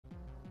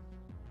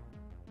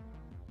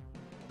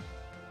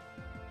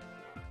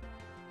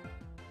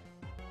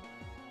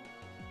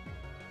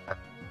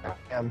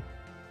Ham.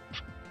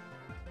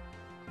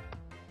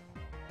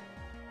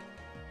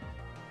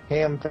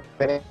 Ham.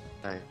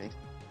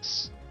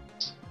 Nice.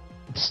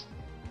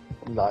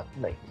 Not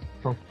nice.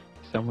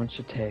 Someone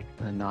should take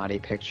a naughty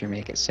picture,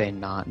 make it say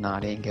not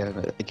naughty, and give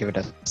it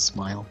a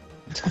smile.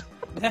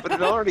 But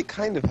it already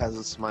kind of has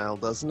a smile,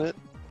 doesn't it?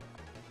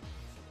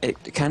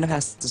 It kind of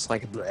has this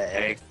like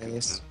bleh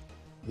face.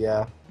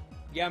 Yeah.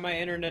 Yeah, my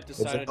internet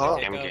decided oh.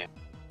 to Damn pick game.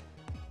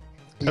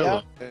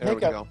 up. Yeah. There we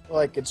go.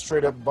 Like it's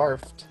straight up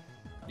barfed.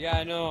 Yeah,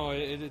 I know.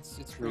 It's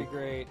pretty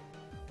great.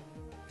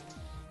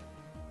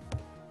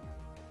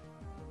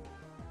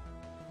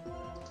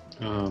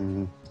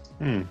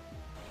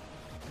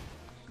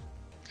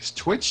 Is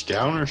Twitch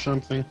down or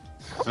something?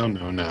 Oh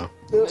no. No,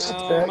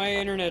 my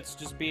internet's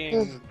just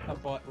being a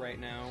butt right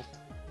now.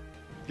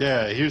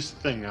 Yeah, here's the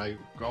thing. I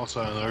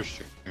also had another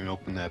stream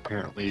open that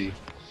apparently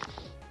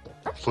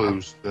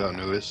closed without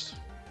notice.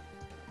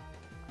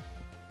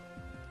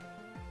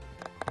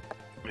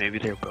 Maybe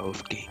they're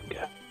both game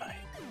guy.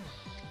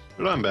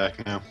 But I'm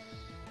back now.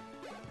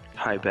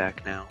 Hi,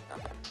 back now.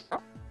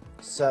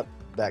 Sup,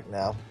 back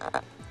now.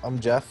 I'm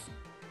Jeff.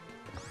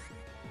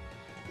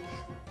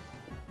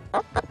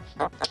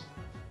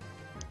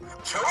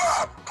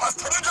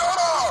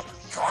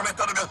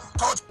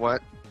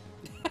 What?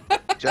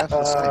 Jeff,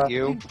 was that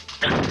you?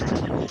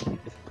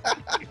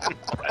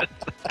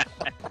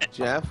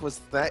 Jeff, was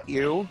that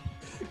you?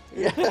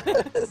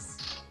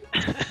 Yes.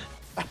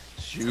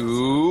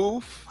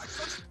 Joof.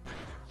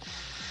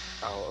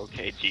 Oh,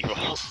 okay,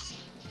 G-Roll.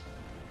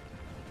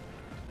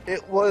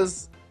 It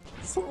was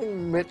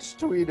something Mitch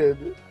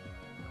tweeted,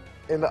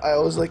 and I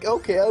was like,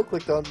 okay, I'll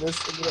click on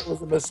this, and then it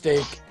was a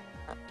mistake.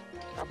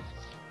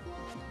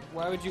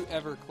 Why would you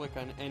ever click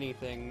on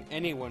anything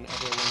anyone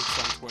ever links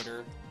on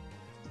Twitter?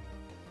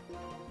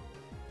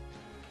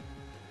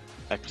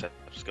 Except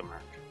Skamark.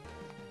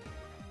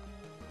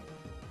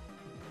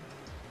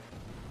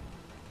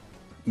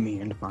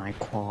 Me and my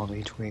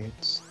quality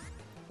tweets.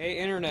 Hey,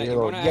 internet, you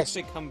Zero. want to Yes.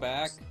 actually come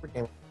back?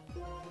 Freaking-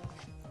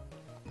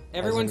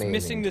 Everyone's amazing.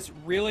 missing this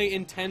really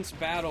intense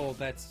battle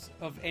that's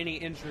of any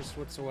interest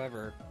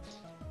whatsoever.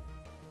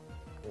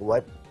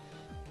 What?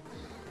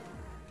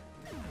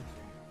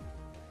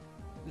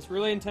 This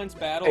really intense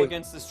battle Hey.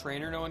 against this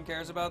trainer no one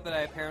cares about that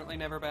I apparently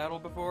never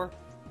battled before.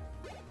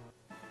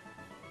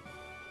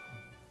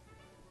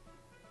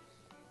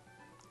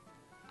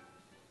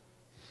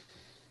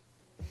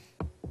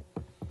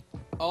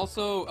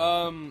 Also,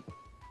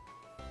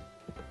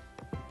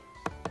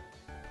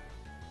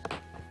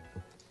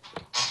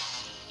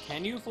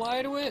 can you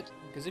fly to it?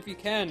 Because if you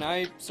can,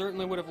 I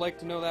certainly would have liked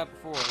to know that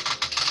before.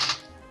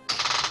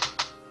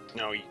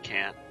 No, you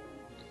can't.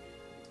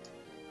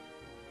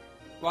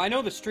 Well, I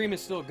know the stream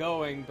is still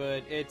going,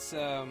 but it's,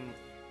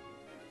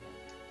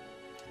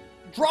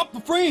 Drop the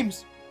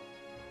frames!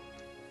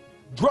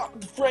 Drop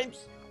the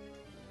frames!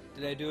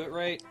 Did I do it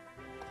right?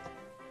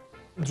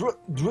 Drop.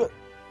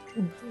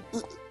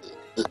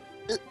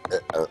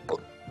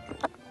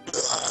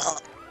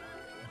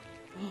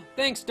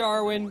 Thanks,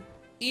 Darwin.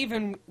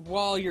 Even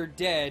while you're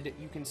dead,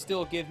 you can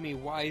still give me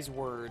wise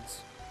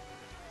words.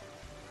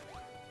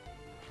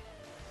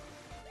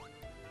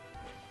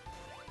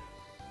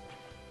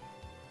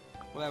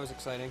 Well, that was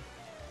exciting.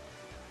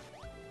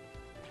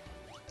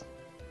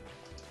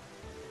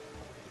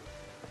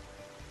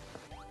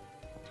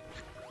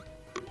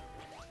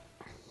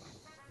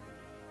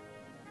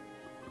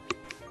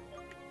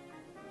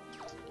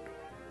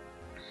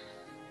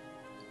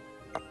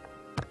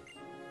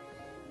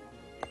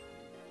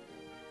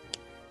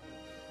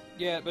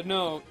 Yeah, but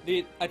no,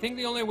 I think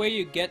the only way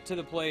you get to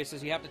the place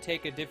is you have to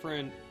take a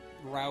different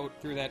route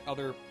through that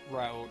other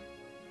route.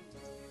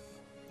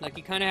 Like,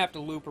 you kind of have to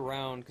loop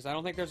around, because I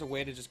don't think there's a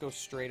way to just go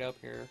straight up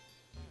here.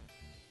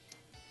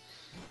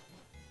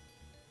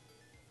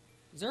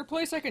 Is there a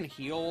place I can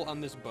heal on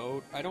this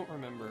boat? I don't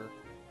remember.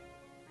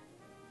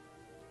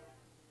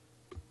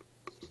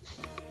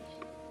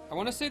 I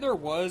want to say there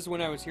was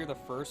when I was here the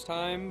first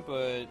time,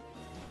 but...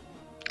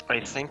 I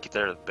think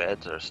their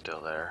beds are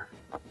still there.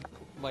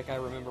 like, I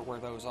remember where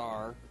those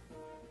are.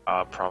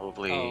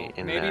 Probably Oh,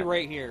 in maybe that.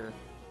 right here.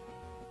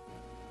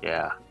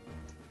 Yeah.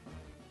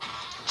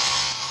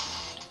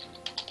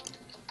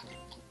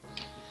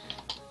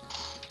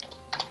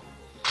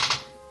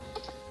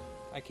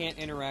 I can't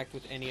interact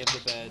with any of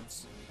the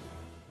beds.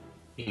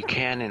 You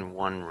can in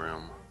one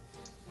room.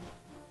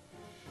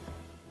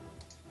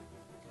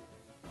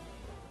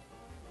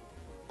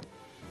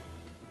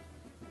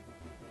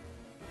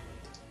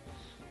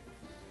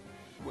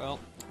 Well,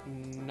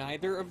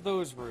 neither of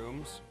those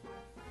rooms.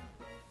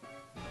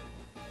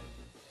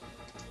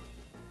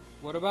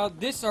 What about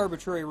this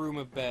arbitrary room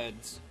of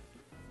beds?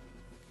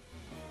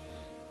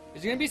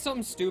 Is it gonna be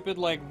something stupid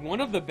like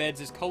one of the beds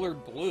is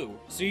colored blue,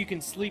 so you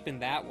can sleep in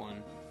that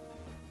one?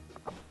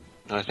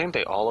 I think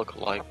they all look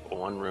like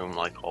one room,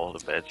 like all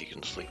the beds you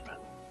can sleep in.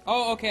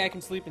 Oh, okay, I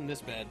can sleep in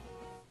this bed.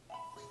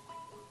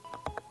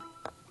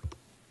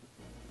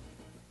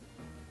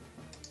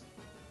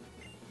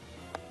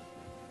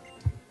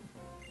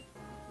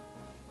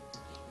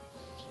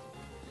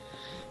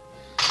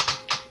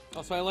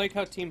 Also, I like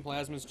how Team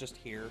Plasma's just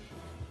here.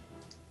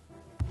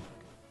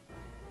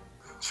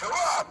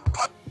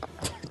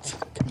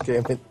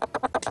 Damn it.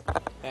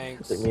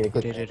 Thanks. Didn't mean to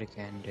click Did that. it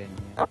again, didn't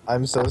you?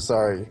 I'm so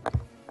sorry.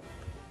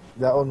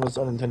 That one was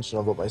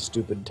unintentional, but my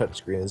stupid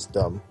touchscreen is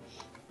dumb.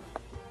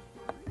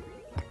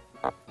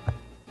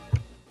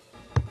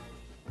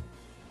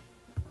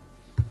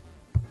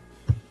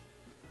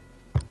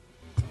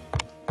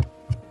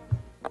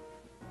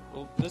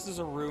 Well, this is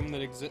a room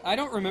that exists. I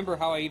don't remember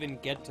how I even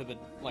get to the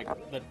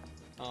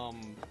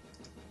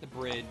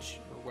bridge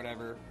or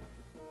whatever.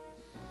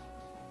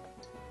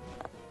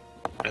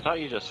 I thought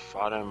you just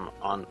fought him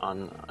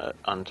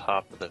on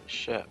top of the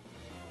ship.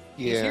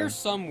 He's Yeah. here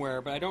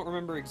somewhere, but I don't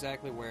remember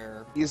exactly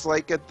where. He's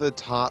like at the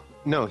top.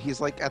 No, he's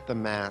like at the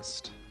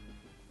mast.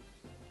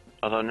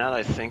 Although now that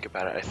I think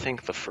about it, I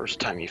think the first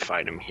time you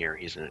fight him here,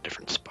 he's in a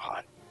different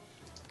spot.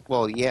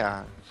 Well,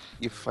 yeah.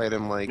 You fight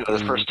him like. No,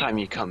 the first time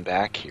you come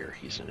back here,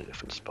 he's in a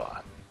different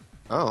spot.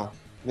 Oh,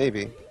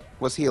 maybe.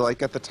 Was he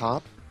like at the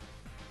top?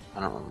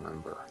 I don't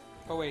remember.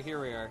 Oh wait, here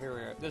we are. Here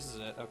we are. This is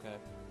it. Okay.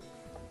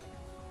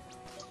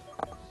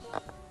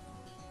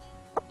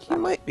 He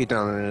might be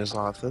down in his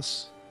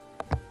office.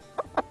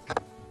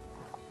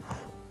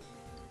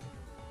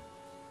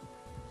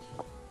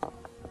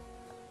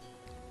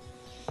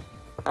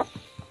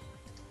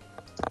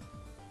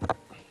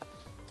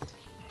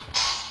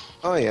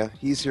 Oh yeah,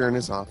 he's here in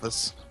his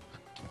office.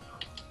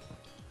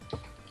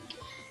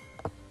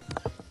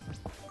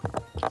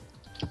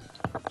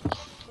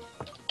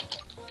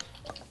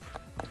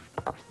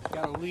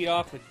 Gotta lead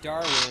off with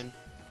Darwin.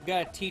 We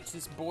gotta teach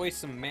this boy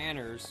some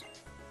manners.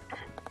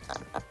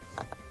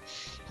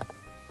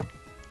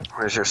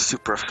 Where's your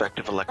super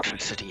effective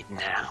electricity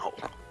now?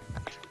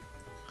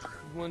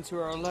 The ones who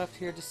are left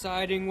here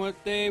deciding what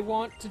they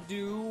want to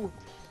do.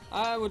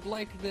 I would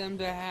like them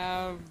to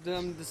have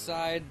them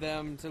decide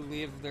them to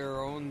leave their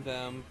own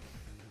them.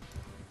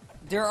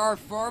 There are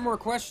far more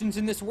questions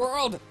in this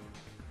world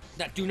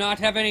that do not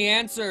have any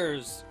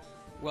answers.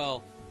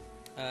 Well,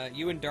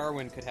 you and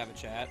Darwin could have a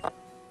chat.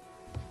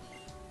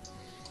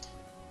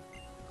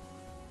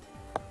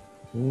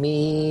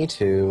 Me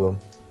too.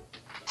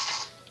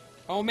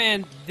 Oh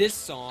man, this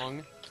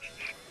song.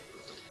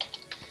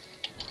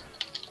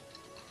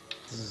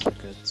 This is a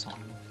good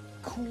song.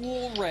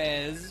 Cool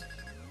Res.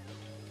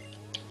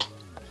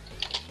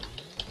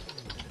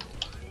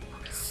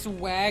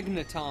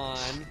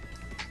 Swagnaton.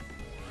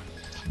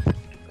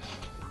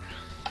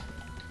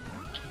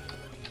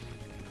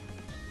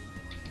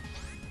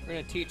 We're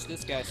gonna teach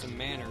this guy some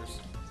manners.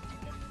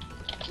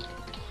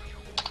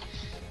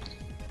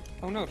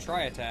 Oh no,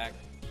 try attack.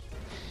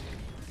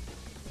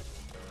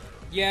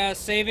 Yeah,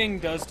 saving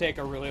does take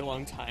a really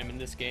long time in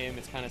this game.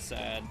 It's kind of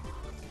sad.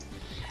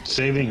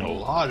 Saving a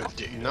lot of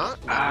data. Not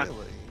Ah.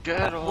 really.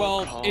 Good old Well,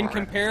 in Colin.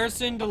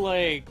 comparison to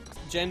like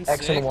Gen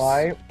X 6, and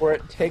Y, where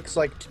it takes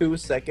like 2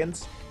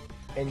 seconds,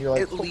 and you're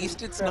like, At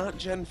least it's not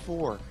Gen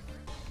 4.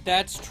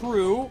 that's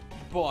true,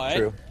 but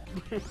True.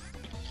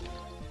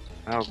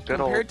 Oh, good Compared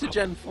old, to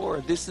Gen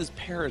 4, this is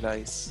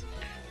paradise.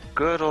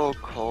 good old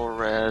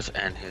Colrez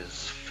and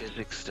his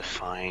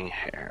physics-defying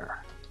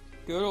hair.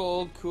 good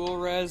old Cool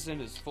Res and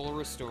his full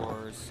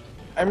restores.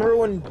 I remember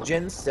when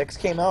Gen 6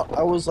 came out,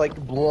 I was like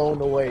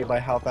blown away by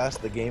how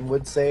fast the game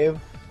would save.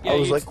 Yeah, I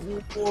was you'd-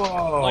 like,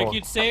 whoa. Like,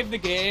 you'd save the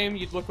game,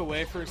 you'd look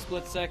away for a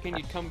split second,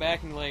 you'd come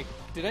back and like,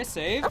 did I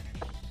save?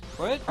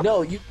 What?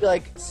 No, you'd be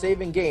like,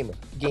 saving game.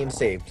 Game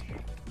saved.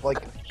 Like,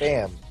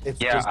 bam.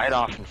 It's Yeah, just, I'd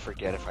often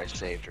forget if I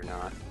saved or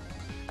not.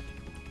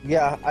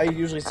 yeah, I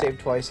usually save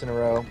twice in a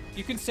row.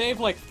 You can save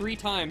like 3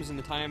 times in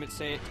the time it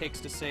takes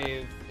to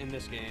save in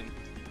this game.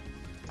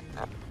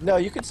 No,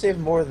 you could save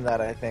more than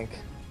that, I think.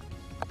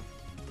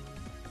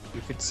 You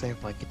could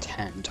save like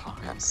 10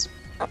 times.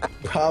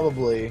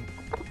 Probably.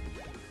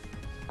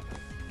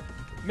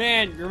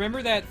 Man,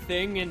 remember that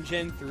thing in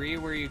Gen 3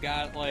 where you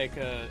got like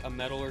a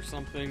medal or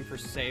something for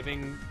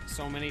saving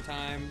so many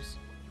times?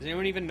 Does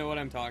anyone even know what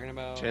I'm talking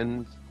about?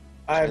 Gen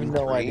I have Gen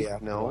no 3? idea.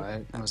 No.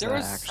 What? Was There that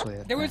was actually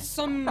a there was thing?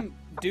 some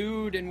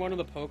dude in one of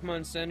the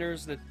Pokemon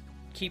centers that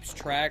keeps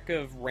track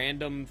of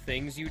random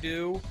things you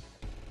do.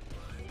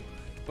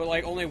 But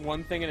like only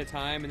one thing at a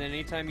time, and then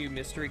anytime you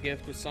mystery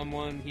gift with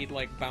someone, he'd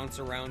like bounce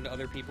around to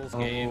other people's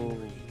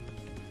game,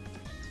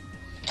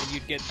 and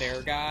you'd get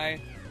their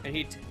guy, and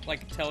he'd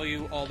like tell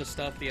you all the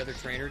stuff the other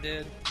trainer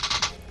did.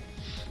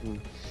 Hmm.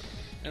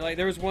 And like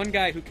there was one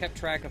guy who kept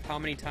track of how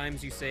many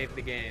times you saved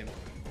the game.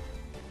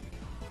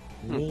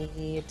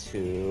 Me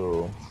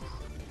too.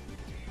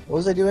 What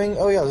was I doing?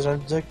 Oh yeah, I was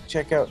going to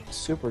check out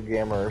Super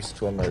Gamer's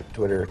Twitter.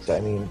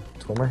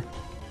 Twimmer?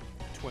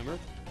 Twimmer?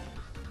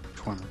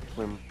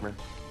 Twimmer.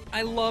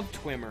 I love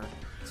Twimmer.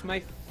 It's my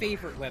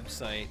favorite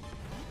website.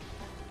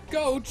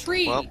 Go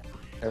tree! Well,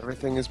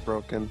 everything is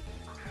broken.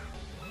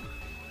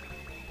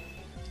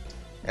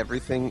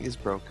 Everything is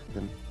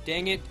broken.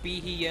 Dang it,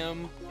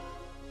 BHM.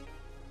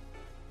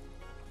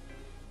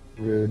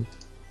 Rude.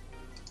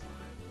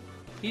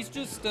 He's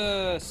just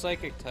a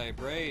psychic type,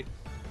 right?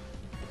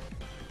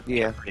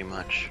 Yeah. Pretty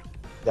much.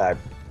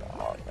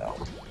 Oh no.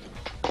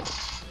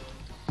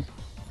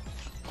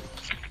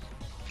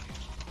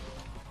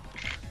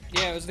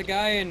 Yeah, it was the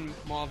guy in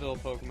Mauville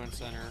Pokemon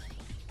Center.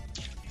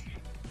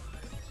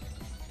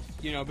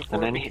 You know,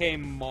 before it And then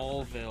became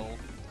Maulville.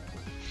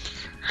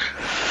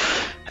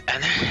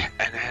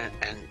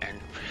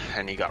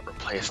 And he got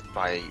replaced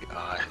by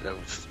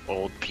those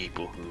old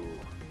people who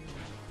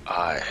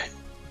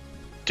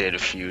did a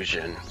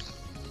fusion.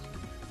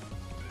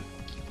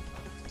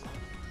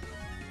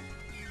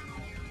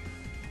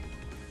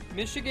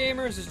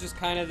 Michigamers is just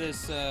kind of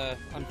this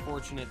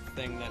unfortunate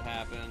thing that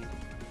happened.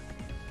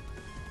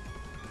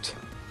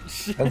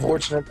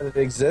 Unfortunate that it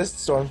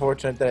exists, or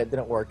unfortunate that it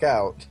didn't work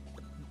out.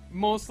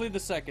 Mostly the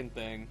second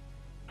thing.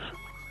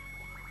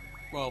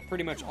 Well,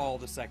 pretty much all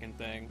the second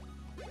thing.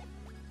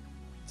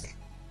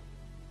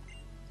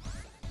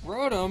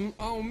 Rotom?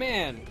 Oh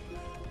man!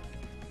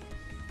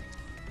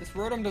 This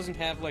Rotom doesn't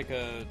have like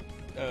a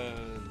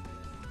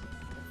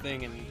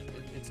thing, and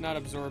it's not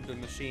absorbed a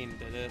machine,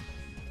 did it?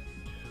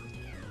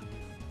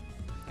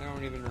 I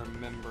don't even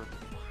remember.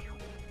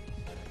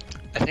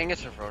 I think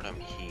it's a Rotom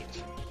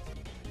Heat.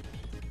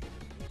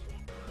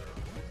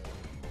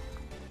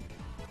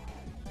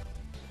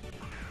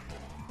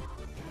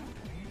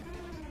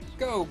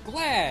 Go,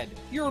 Glad!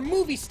 You're a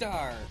movie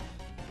star!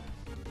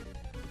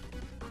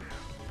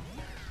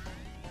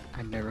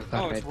 I never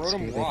thought it's I'd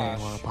Rotom see the Wash.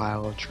 game on a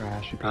pile of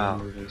trash and be a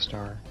movie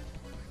star.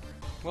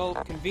 Well,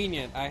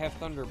 convenient. I have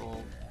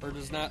Thunderbolt. Or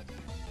does not...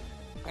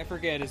 I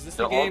forget. Is this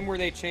the No. game where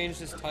they changed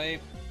his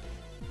type?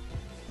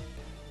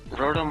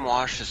 Rotom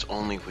Wash is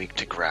only weak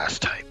to Grass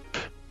type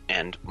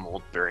and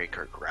Mold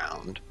Breaker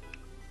Ground.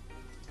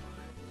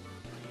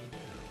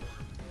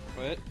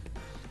 What?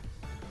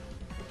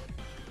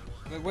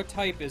 But what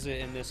type is it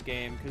in this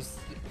game? Because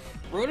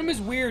Rotom is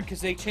weird because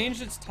they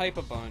changed its type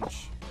a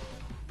bunch.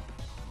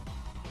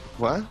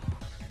 What?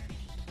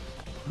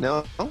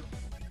 No?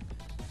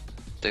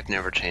 They've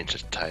never changed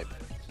its type.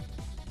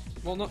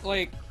 Well, no,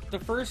 like, the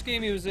first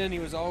game he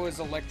was always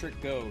Electric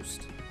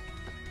Ghost.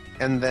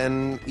 And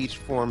then each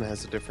form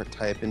has a different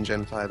type in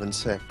Gen 5 and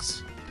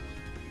 6.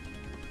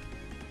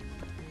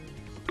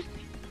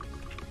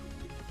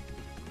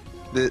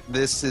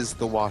 This is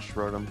the Wash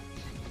Rotom.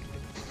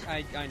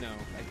 I know,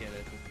 I get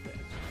it.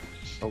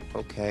 Oh,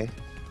 okay.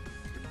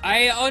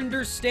 I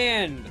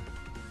understand!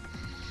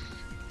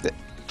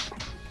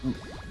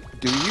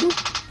 Do you?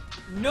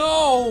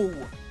 No!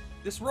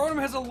 This Rotom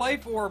has a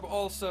Life Orb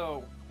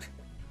also.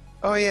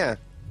 Oh yeah,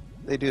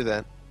 they do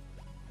that.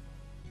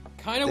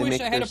 Kinda They wish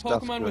make I had their a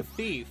stuff Pokemon good. with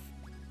Thief.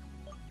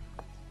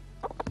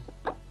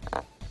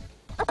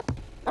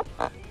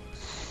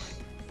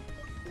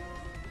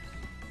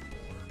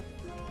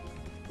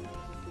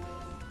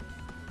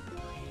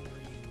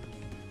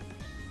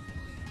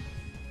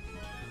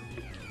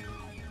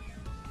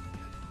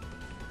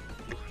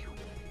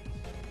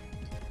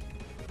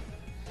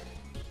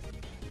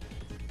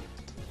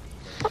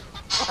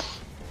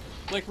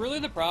 Like, really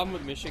the problem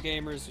with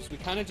Michigamers is we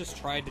kind of just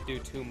tried to do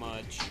too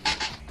much.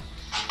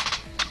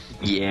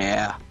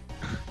 Yeah.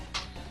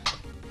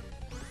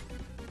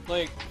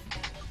 Like,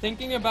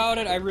 thinking about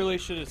it, I really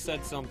should have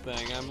said something.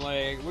 I'm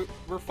like,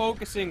 we're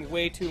focusing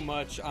way too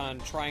much on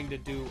trying to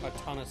do a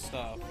ton of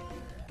stuff.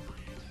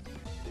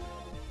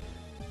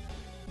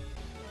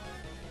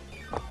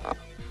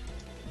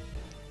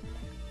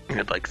 We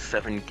had like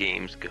 7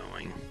 games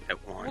going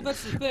at once. Well,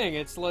 that's the thing.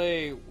 It's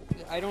like,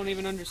 I don't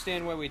even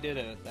understand why we did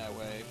it that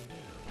way.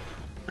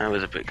 I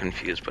was a bit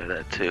confused by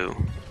that too.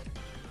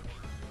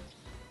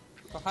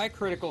 A high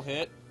critical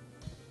hit.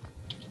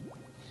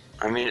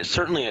 I mean, it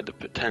certainly had the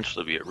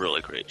potential to be a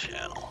really great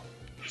channel.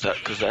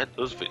 Because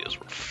those videos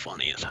were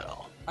funny as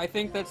hell. I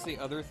think that's the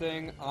other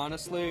thing.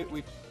 Honestly,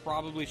 we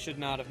probably should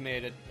not have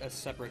made a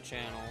separate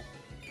channel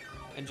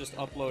and just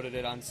uploaded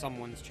it on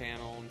someone's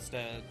channel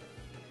instead.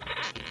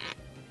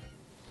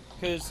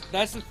 Because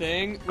that's the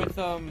thing with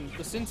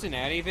the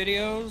Cincinnati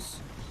videos.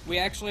 We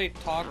actually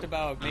talked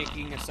about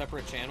making a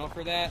separate channel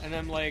for that, and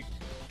I'm like,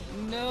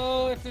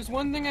 no, if there's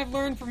one thing I've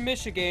learned from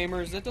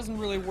Michigamers, that doesn't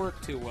really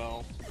work too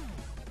well.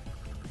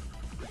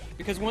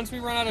 Because once we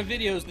run out of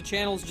videos, the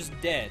channel's just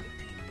dead.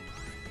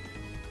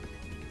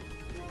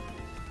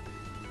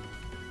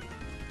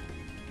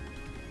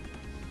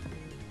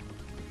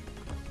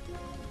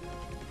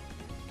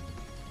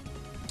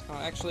 Oh,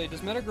 actually,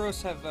 does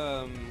Metagross have,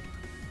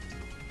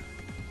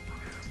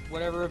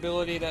 whatever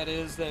ability that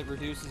is that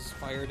reduces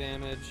fire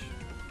damage?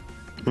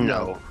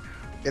 No.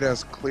 It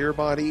has Clear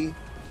Body,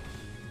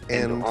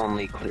 and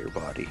only Clear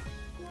Body.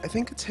 I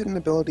think its hidden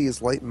ability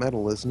is Light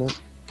Metal, isn't it?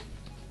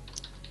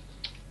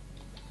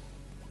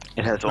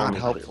 It has Not only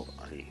helpful.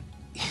 Clear Body.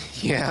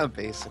 Yeah,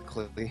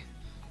 basically.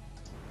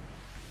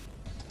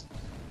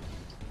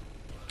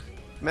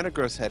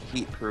 Metagross had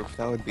Heat Proof.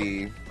 That would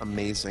be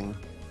amazing.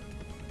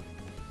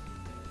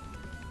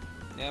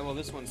 Yeah, well,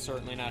 this one's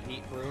certainly not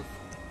heat-proof.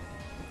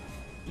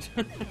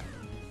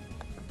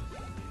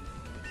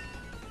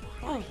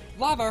 Oh,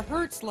 Lava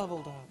Hurts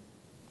leveled up.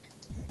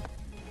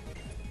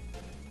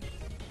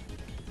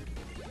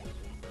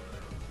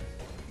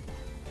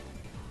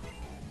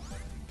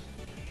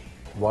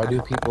 Why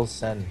do people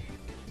sin?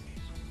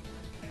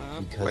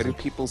 Huh? Because Why do of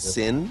people this-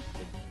 sin?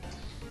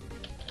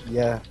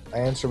 Yeah, I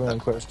answered my own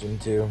question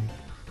too.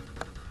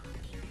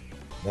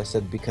 I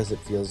said because it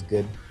feels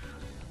good.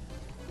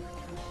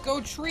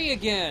 Go tree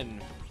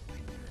again!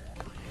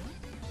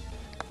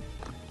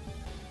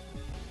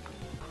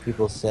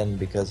 People sin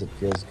because it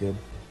feels good.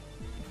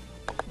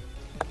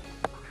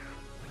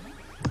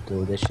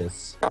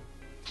 Delicious.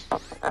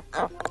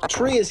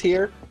 Tree is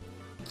here!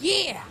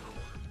 Yeah!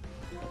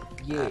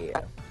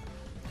 Yeah.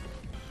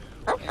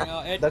 You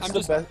know, That's I'm the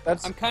just, best.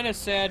 That's I'm kind of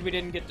sad we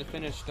didn't get to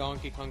finish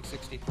Donkey Kong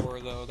 64,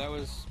 though. That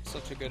was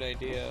such a good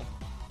idea.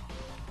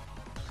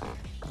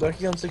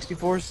 Donkey Kong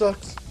 64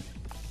 sucks.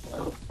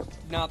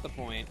 Not the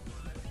point.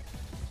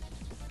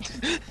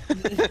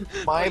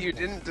 My But you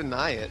didn't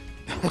deny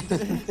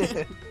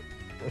it.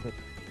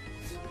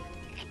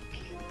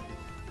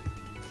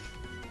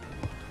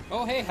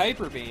 Oh, hey,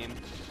 Hyper Beam.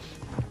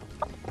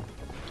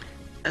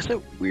 Is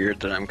it weird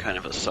that I'm kind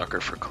of a sucker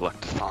for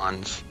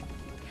collectathons?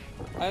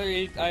 I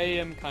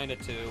am kind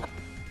of too.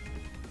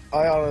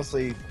 I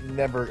honestly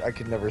I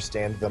could never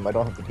stand them. I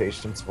don't have the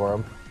patience for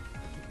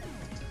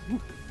them.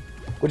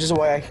 Which is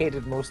why I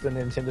hated most of the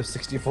Nintendo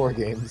 64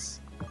 games.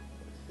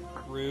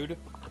 Rude.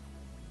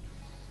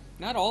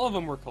 Not all of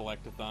them were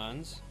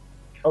collectathons.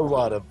 A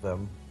lot of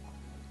them.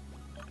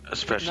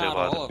 Especially Not a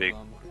lot all of the big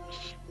them.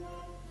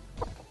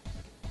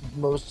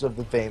 Most of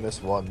the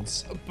famous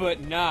ones.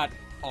 But not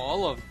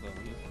all of them.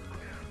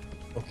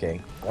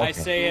 Okay. I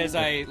say as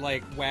I,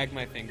 like, wag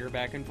my finger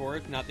back and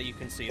forth. Not that you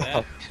can see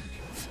that.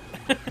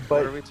 But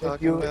What are we if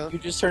talking you, about? you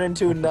just turn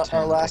into Pretend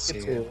to see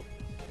Lakitu. it.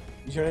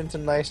 You turn into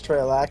Nice Try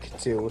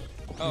Lakitu.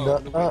 Oh,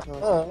 what are we talking-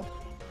 Uh-uh. What are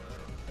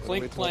we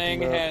Clink talking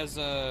Clang about? has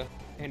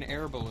an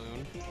air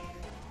balloon.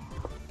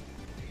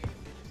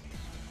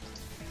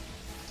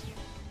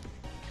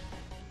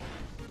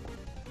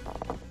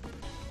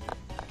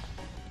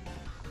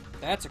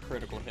 That's a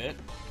critical hit.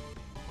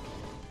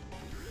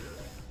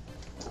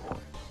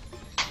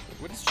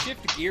 What does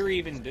shift gear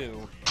even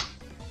do?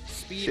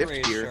 Speed Shift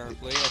raise gear.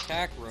 sharply,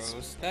 attack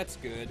rose. That's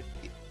good.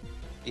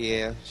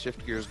 Yeah,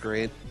 shift gear's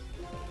great.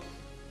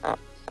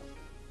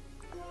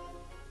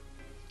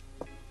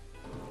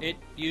 It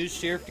used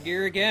shift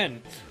gear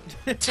again.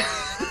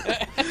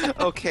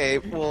 Okay,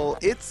 well,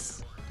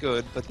 it's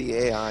good, but the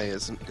AI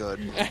isn't good.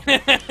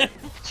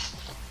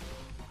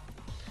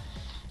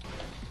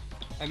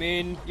 I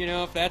mean, you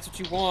know, if that's what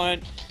you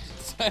want.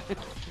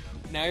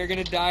 Now you're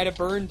gonna die to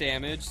burn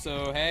damage,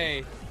 so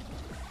hey.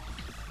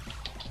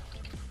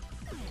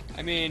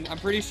 I mean, I'm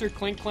pretty sure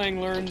Clink Clang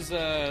learns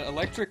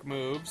electric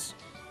moves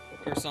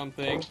or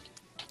something.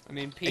 I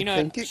mean, Peanut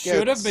think it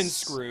should have been gets-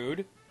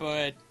 screwed,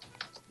 but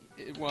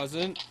it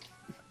wasn't.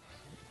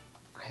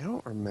 I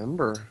don't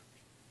remember.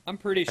 I'm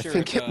pretty I sure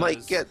think it it might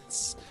does.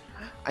 get.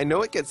 I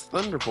know it gets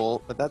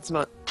Thunderbolt, but that's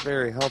not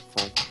very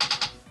helpful.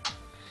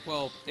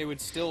 Well, it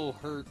would still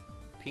hurt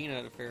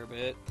Peanut a fair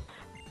bit.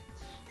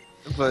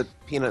 But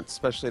Peanut's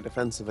specially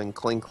defensive and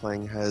Clink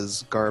Clang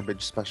has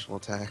garbage special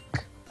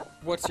attack.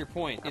 What's your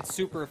point? It's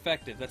super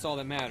effective. That's all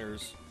that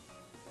matters.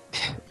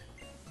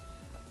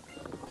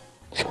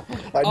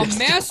 A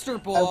Master I'm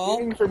Ball?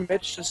 waiting for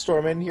Mitch to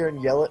storm in here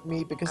and yell at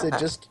me because I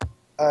just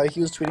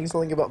he was tweeting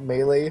something about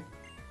Melee,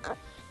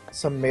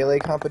 some Melee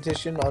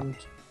competition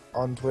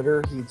on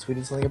Twitter. He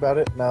tweeted something about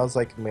it, and I was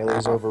like,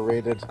 Melee's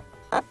overrated.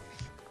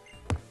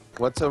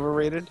 What's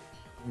overrated?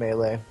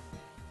 Melee.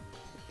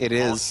 It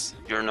is.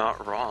 Well, you're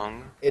not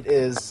wrong. It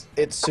is.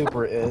 It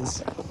super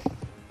is.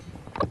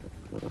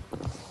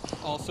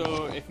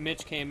 Also, if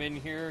Mitch came in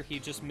here, he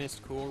just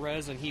missed Cool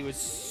Res, and he was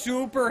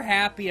super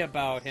happy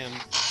about him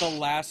the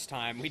last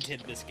time we did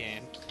this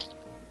game.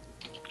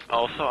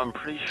 Also, I'm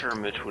pretty sure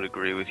Mitch would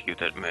agree with you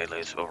that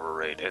Melee's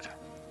overrated.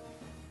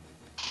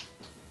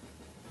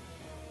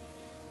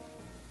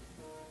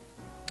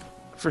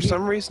 For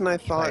some reason, I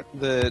thought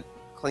that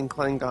Clink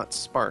Clang got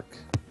Spark.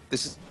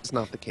 This is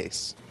not the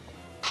case.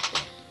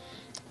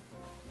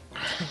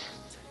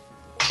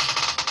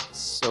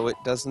 So it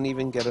doesn't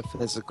even get a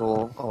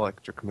physical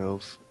electric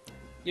move.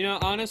 You know,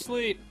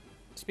 honestly,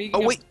 speaking Oh,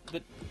 of wait.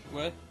 the...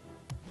 What?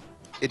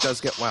 It does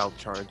get Wild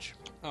Charge.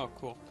 Oh,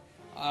 cool.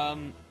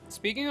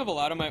 Speaking of a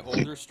lot of my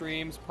older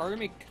streams, part of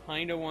me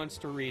kinda wants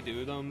to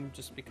redo them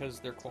just because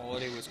their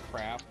quality was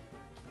crap.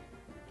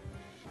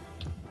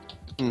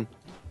 Hmm.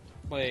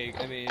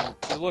 Like, I mean,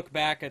 you look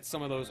back at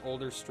some of those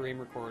older stream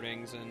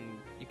recordings and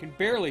you can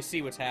barely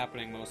see what's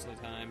happening most of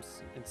the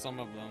times in some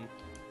of them.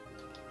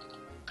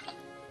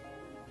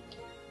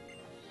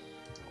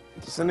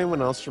 Does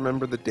anyone else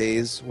remember the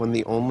days when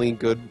the only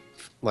good,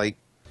 like,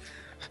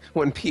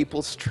 when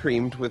people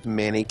streamed with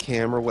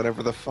Manicam or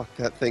whatever the fuck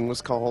that thing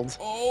was called?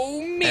 Oh,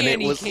 And it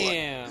was like-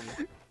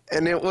 Manicam!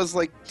 And it was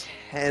like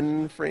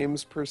 10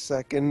 frames per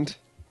second.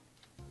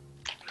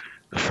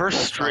 The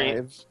first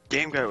stream, 5.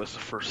 Game Guy was the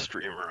first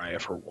streamer I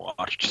ever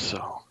watched,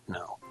 so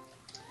no.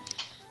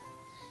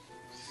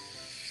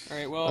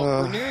 Alright, well,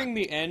 we're nearing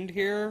the end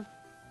here,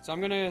 so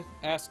I'm gonna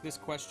ask this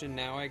question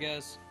now, I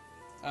guess.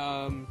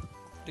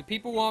 Do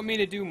people want me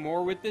to do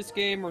more with this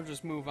game, or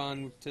just move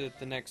on to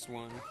the next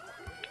one?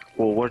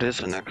 Well, what is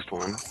the next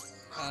one?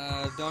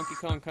 Donkey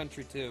Kong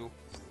Country 2.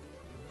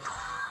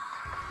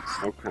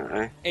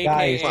 Okay.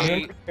 Guys, AKA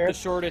you're prepared? the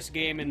shortest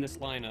game in this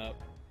lineup.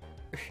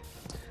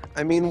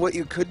 I mean, what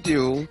you could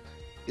do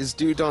is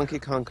do Donkey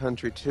Kong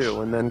Country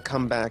 2 and then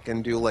come back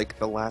and do like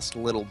the last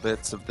little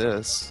bits of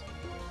this.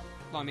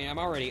 Well, I mean, I'm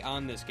already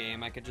on this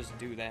game. I could just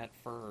do that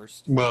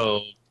first. Well,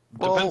 depends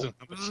Well, on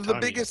how much time the you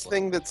biggest have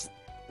thing that's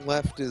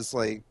left is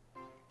like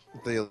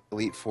the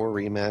Elite Four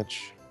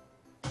rematch.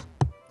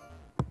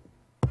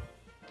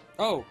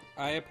 Oh,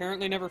 I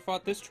apparently never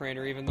fought this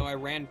trainer, even though I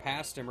ran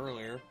past him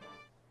earlier.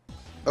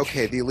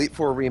 Okay, the Elite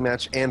Four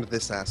rematch and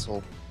this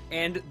asshole.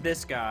 And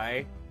this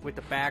guy with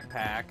the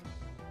backpack.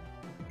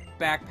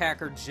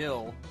 Backpacker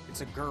Jill. It's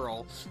a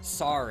girl.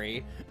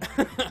 Sorry.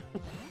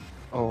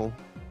 Oh.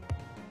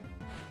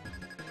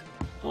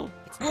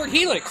 It's Lord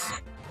Helix!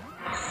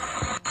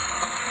 But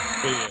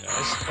yeah,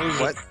 I suppose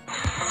What?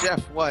 Jeff,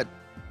 what?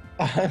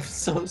 I'm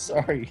so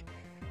sorry.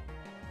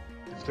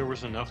 if there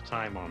was enough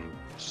time on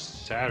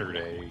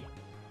Saturday,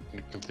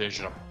 you can finish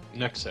it up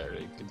next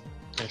Saturday. You can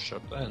finish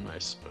up then, I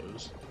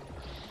suppose.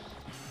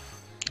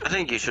 I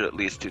think you should at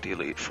least do the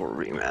Elite Four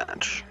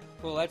rematch.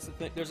 Well, that's the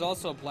thing. There's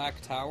also Black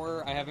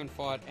Tower. I haven't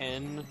fought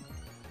N.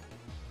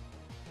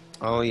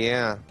 Oh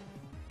yeah.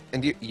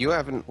 And you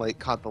haven't like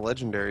caught the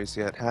legendaries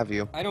yet, have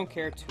you? I don't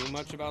care too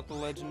much about the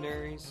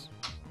legendaries.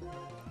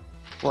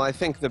 Well, I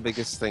think the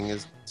biggest thing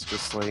is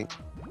just like,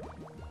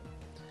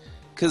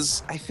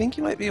 because I think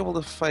you might be able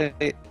to fight.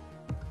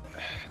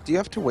 Do you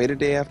have to wait a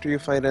day after you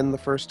fight N the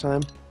first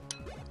time?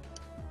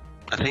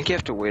 I think you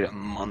have to wait a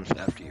month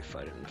after you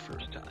fight it the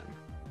first time.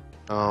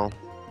 Oh.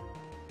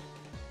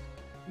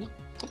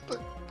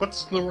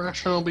 What's the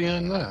rationale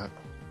behind that?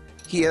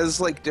 He has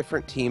like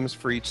different teams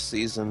for each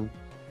season.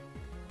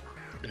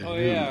 Oh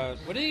yeah.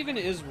 What even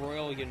is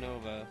Royal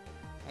Unova?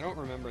 I don't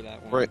remember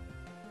that one. Right.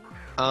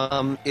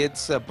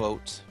 It's a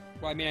boat.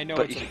 Well, I mean, I know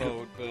But it's a you-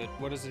 boat, but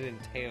what does it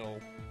entail?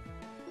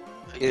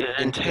 It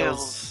entails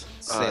entails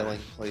sailing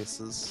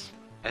places.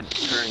 and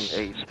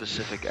during a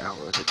specific hour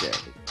of the day.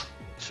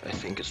 Which I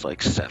think it's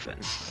like 7.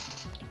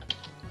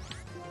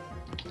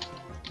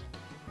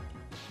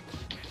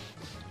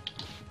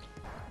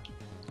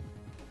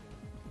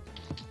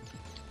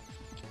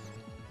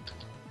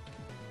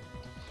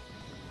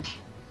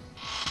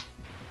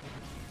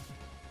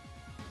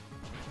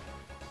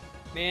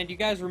 Man, do you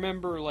guys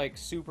remember, like,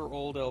 super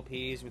old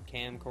LPs with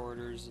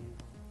camcorders and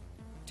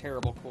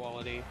terrible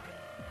quality?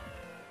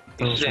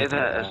 You Those say are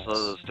that the as though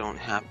best. those don't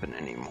happen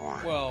anymore.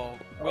 Well,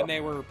 when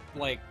they were,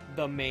 like,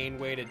 the main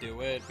way to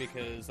do it,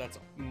 because that's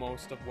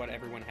most of what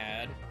everyone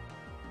had.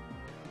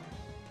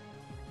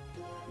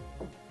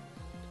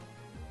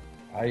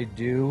 I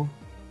do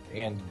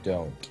and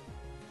don't.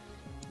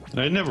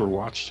 I never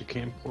watched a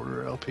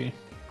camcorder LP.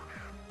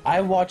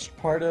 I watched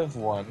part of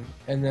one,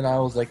 and then I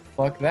was like,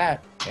 fuck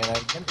that, and I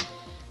didn't.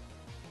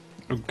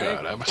 Oh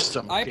god, I have a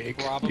stomach I ache.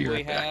 Be probably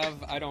right back.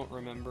 have. I don't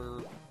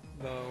remember,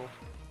 though.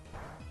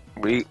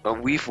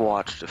 We've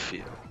watched a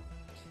few.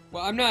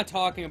 Well, I'm not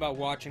talking about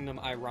watching them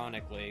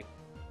ironically.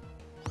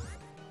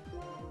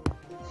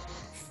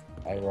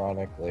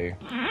 Ironically.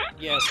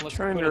 Yes, let's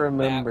Trying put to it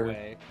remember. that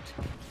way.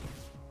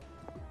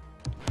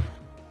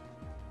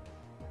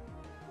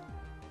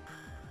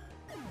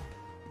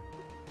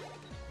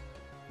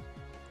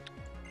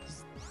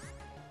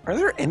 Are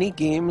there any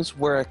games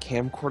where a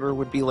camcorder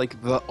would be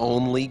like the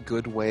only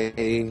good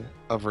way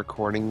of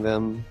recording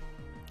them?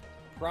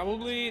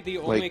 Probably the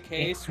only Like-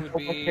 case would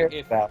be Nobody cares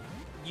if about.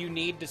 you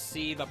need to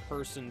see the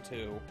person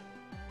too.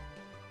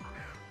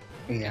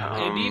 Yeah.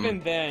 And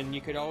even then,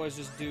 you could always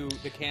just do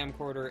the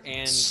camcorder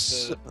and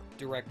So- the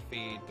direct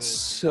feed. But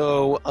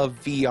So a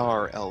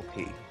VR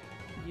LP.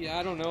 yeah,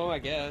 I don't know. I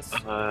guess.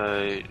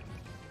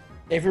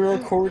 If you're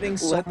recording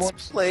someone,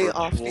 Let's play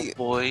off Virtual the.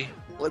 Boy.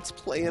 Let's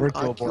play an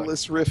Virtual Boy.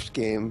 Oculus Rift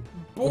game.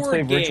 let's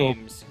play Board virtual-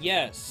 games,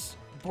 yes.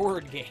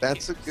 Board games.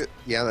 That's a good.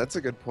 Yeah, that's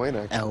a good point.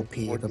 Actually,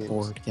 LP, the games.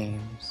 board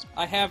games.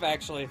 I have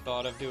actually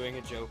thought of doing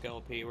a joke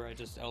LP where I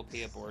just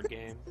LP a board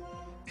game.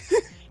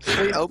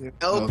 LP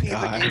Oh, the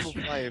gosh.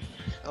 game of life.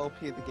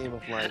 LP the game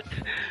of life.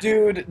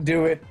 dude,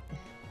 do it.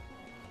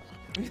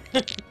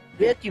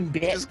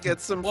 Just get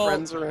some Well,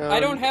 friends around. I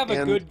don't have a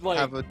and good like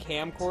have a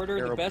camcorder. The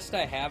terrible- best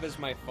I have is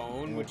my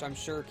phone, which I'm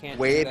sure can't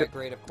Wait. do that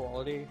great of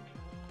quality.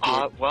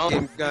 Well,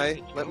 game guy.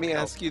 the Let me joke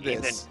ask you LP,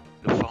 this.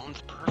 then The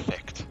phone's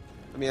perfect.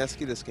 Let me ask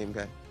you this, game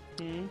guy.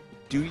 Hmm?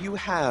 Do you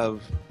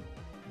have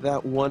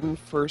that one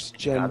first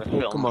gen Gotta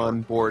film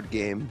Pokemon board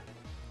game?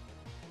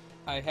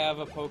 I have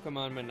a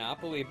Pokemon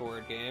Monopoly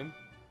board game.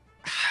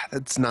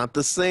 It's not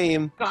the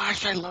same.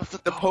 Gosh, I love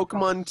The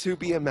Pokemon to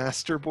be a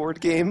master board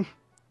game.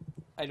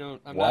 I'm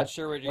What? not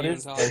sure what you're What even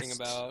is talking this?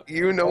 about.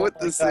 You know Oh what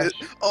my this gosh. is?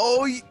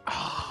 Oh,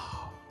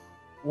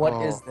 What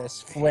Oh. is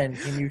this? Flynn,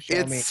 can you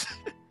show me?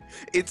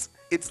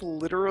 It's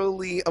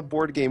literally a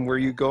board game where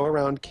you go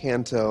around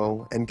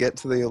Kanto and get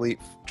to the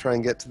try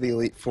and get to the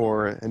Elite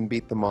Four and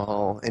beat them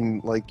all,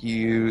 and like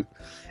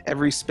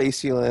every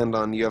space you land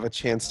on, you have a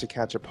chance to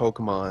catch a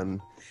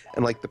Pokemon,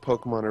 and like the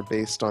Pokemon are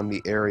based on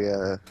the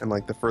area, and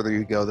like the further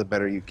you go, the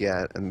better you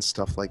get, and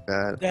stuff like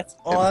that. That's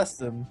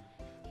awesome.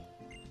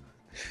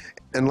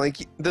 And like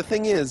the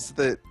thing is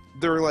that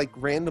they're like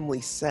randomly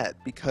set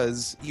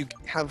because you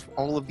have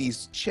all of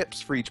these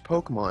chips for each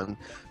Pokemon.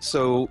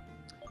 So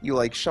you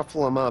like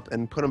shuffle them up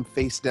and put them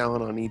face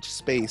down on each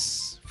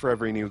space for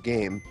every new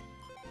game.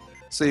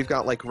 So you've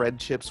got like red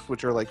chips,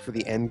 which are like for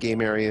the end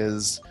game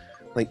areas,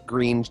 like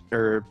green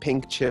or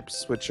pink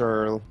chips, which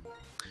are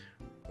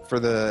for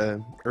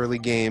the early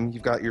game.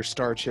 You've got your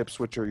star chips,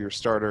 which are your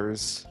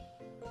starters.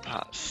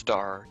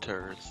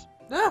 Starters.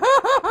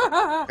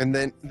 And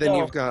then No.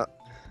 you've got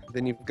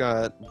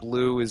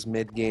blue is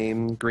mid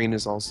game, green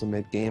is also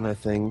mid game, I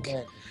think.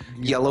 Yeah,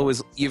 Yellow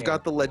is you've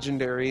got the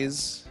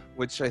legendaries,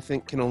 which I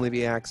think can only be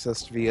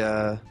accessed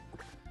via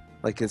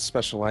like a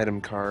special item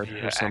card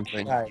Yeah, or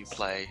something. actually, you Guys.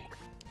 play.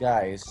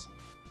 guys.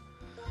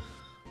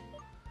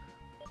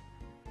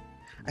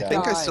 I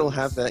think I still Guys.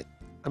 have that.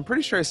 I'm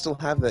pretty sure I still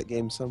have that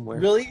game somewhere.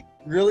 Really?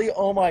 Really?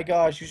 Oh my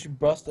gosh, you should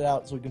bust it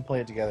out so we can play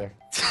it together.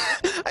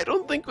 I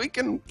don't think we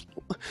can.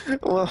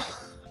 Well,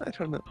 I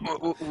don't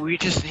know. We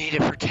just need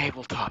it for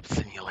Tabletop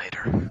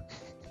Simulator.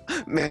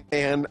 Man,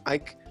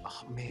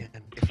 oh man,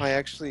 if I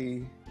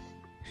actually,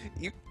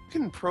 you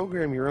can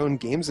program your own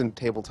games in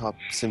Tabletop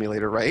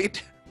Simulator,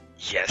 right?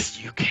 Yes,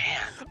 you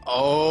can.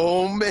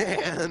 Oh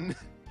man.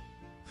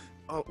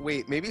 Oh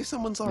wait, maybe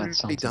someone's That already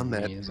sounds done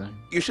that. amazing.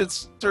 You should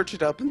search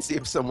it up and see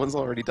if someone's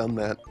already done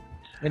that.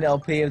 An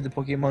LP of the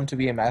Pokemon to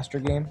be a master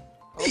game?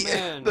 Oh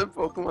man. The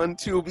Pokemon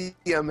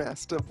 2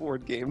 Master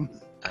board game.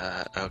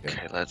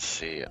 Okay, let's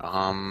see.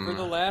 For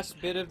the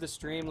last bit of the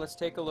stream, let's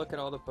take a look at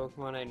all the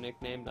Pokemon I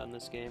nicknamed on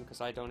this game,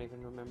 because I don't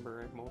even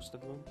remember most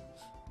of them.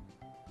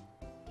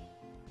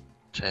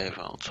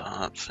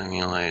 Tabletop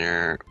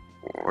Simulator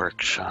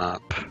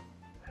Workshop.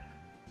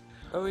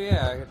 Oh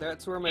yeah,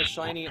 that's where my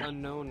shiny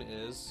unknown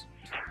is.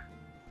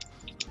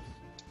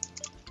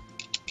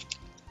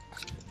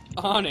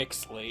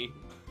 Honestly.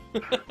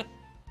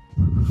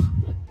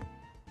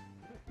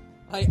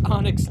 I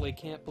honestly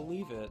can't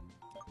believe it.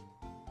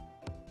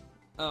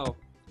 Oh.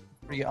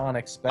 Pretty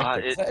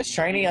unexpected. Is that a you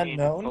shiny mean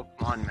unknown?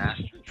 Pokemon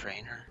Master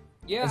Trainer.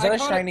 Yeah, Is that I a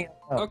caught it- shiny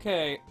unknown?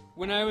 Okay,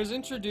 when I was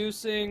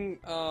introducing,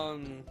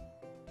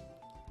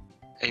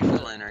 Hey,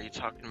 Flynn, are you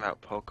talking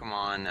about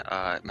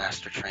Pokemon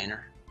Master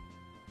Trainer?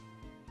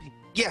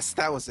 Yes,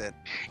 that was it.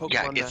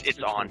 Yeah, Pokemon it's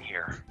Master on Trainer.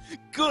 here.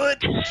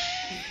 Good.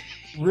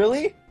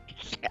 Really?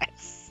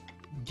 Yes.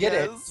 Get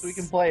it Yes. so we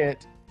can play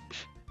it.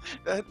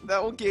 That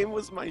whole game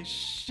was my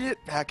shit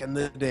back in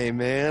the day,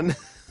 man.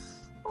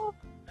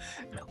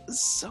 That was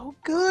so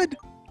good.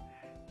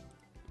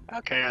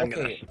 Okay, I'm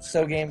gonna. Okay,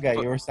 so Game Guy,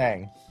 you were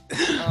saying.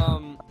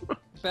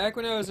 back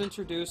when I was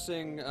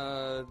introducing,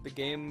 the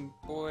Game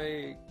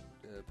Boy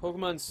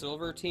Pokemon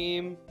Silver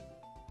team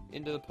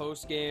into the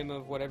post-game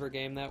of whatever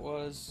game that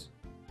was.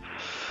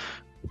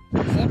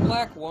 Is that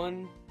Black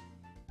 1?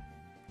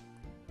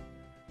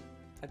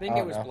 I think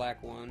it was know.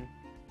 Black 1.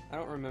 I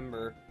don't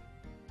remember.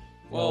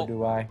 Well, Well,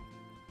 do I.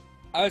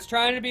 I was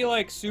trying to be,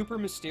 like, super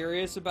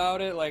mysterious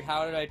about it, like,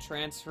 how did I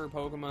transfer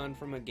Pokemon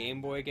from a Game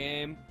Boy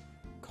game?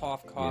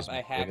 Cough, cough,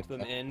 I hacked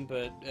them in,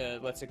 but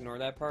let's ignore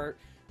that part.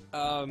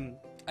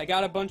 I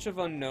got a bunch of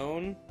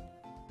unknown,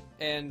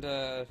 and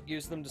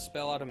used them to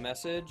spell out a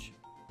message.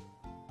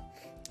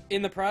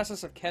 In the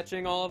process of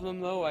catching all of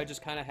them, though, I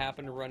just kind of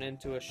happened to run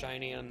into a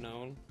shiny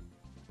unknown.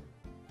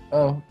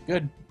 Oh,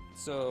 good.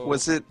 So...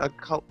 Was it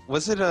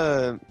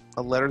a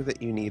letter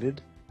that you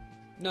needed?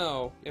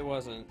 No, it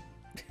wasn't.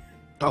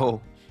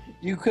 Oh,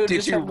 You could did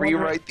just you have one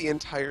rewrite the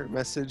entire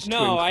message?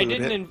 No, to I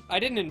include didn't. It? I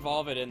didn't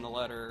involve it in the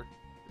letter,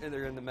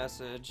 either in the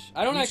message.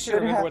 I don't You actually should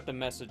remember have- what the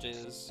message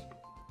is.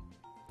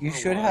 You Or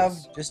should was.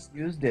 have just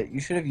used it. You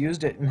should have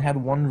used it and had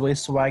one really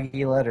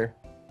swaggy letter.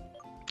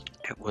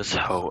 It was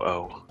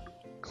Ho-Oh.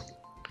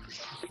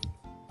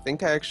 I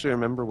think I actually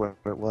remember what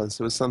it was.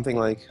 It was something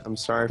like, "I'm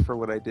sorry for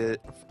what I did.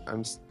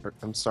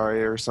 I'm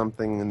sorry" or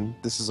something, and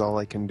this is all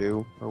I can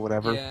do, or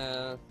whatever.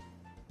 Yeah,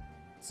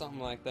 something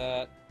like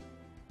that.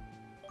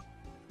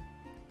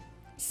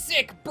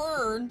 Sick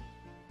burn.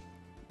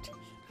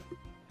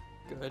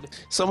 Good.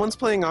 Someone's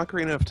playing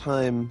Ocarina of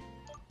Time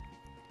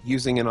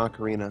using an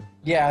ocarina.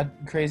 Yeah,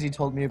 Crazy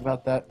told me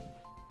about that.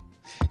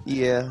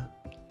 Yeah.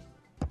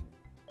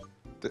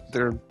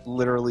 They're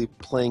literally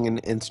playing an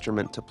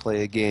instrument to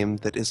play a game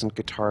that isn't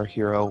Guitar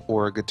Hero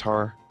or a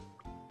guitar.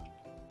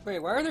 Wait,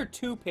 why are there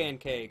two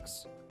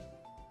pancakes?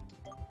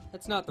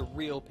 That's not the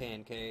real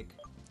pancake.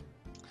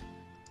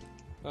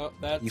 Oh,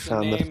 that's You the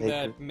found the name faker.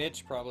 that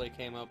Mitch probably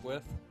came up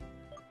with.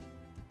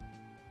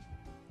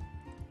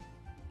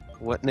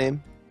 What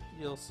name?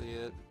 You'll see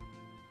it.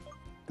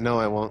 No,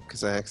 I won't,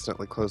 because I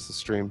accidentally closed the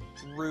stream.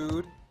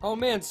 Rude. Oh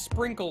man,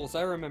 Sprinkles.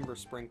 I remember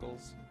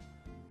Sprinkles.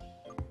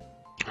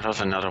 That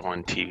was another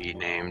one TV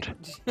named.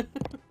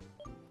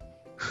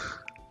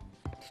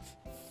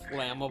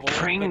 Flammable,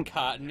 Pring- but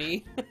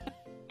cottony.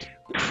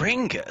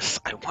 Pringus.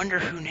 I wonder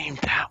who named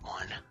that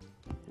one.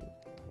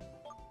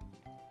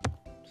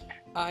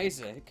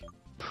 Isaac.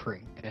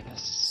 Pringus.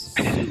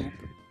 Soup.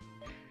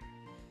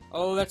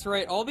 Oh, that's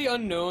right. All the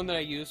unknown that I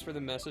used for the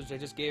message, I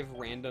just gave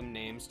random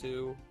names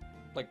to.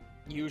 Like,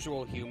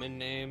 usual human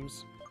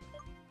names.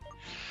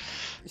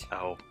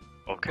 Oh,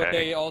 Okay. But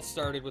they all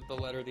started with the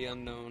letter the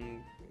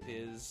unknown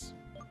is.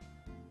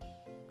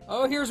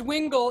 Oh, here's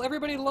Wingle.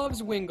 Everybody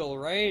loves Wingle,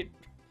 right?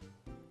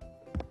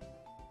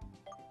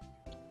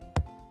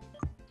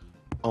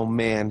 Oh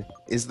man,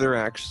 is there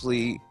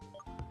actually?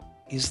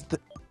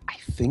 I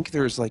think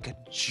there's like a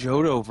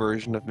Johto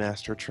version of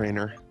Master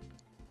Trainer.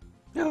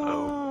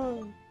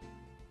 Oh.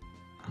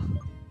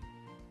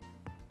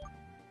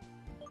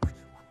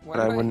 Why But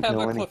I do wouldn't have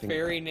know a anything.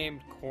 Clefairy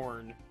named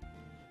Corn?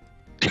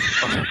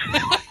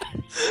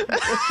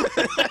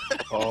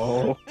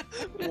 Oh.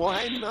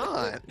 Why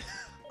not?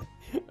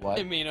 What?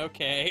 I mean,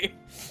 okay.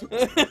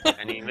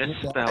 And he I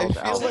misspelled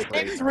feel like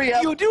Alfred.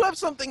 you do have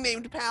something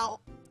named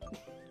Pal.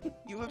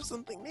 You have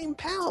something named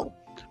Pal.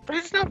 But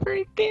it's not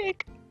very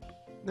big.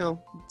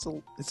 No, it's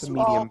a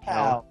Small medium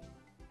pal.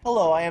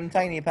 Hello, I am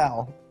Tiny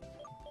Pal.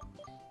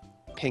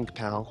 Pink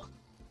Pal.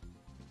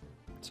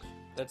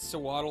 That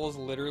Swaddle is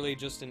literally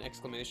just an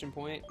exclamation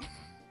point.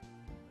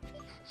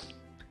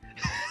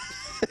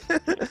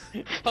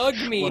 Hug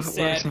me, What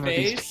sad some of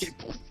these face.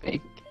 people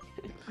think?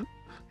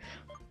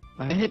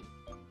 What?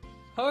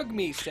 Hug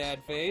me, sad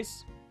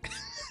face.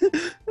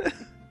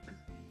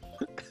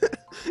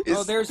 Is-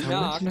 Oh, there's I want to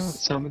know what Nox.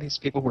 some of these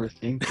people were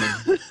thinking.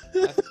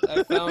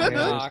 I found There's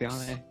Nox. the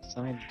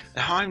Onyx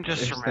Now I'm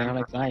just there's the remembering.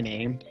 Onyx I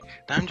named.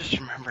 Now I'm just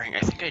remembering. I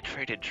think I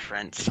traded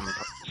Trent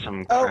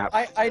some Oh, crap.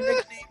 I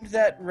nicknamed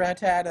that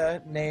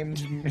Rattata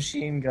named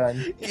Machine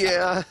Gun.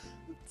 Yeah,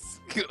 it's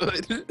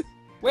good.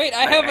 Wait,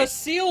 I have a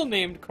seal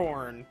named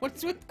Corn.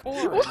 What's with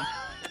Corn?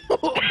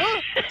 Corn.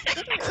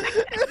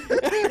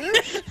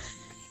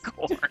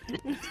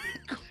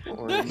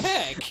 The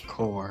heck?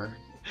 Core.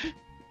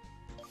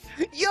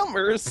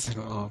 Yummers.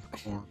 Oh,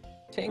 core.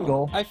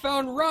 Tingle. I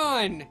found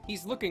Ron.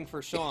 He's looking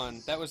for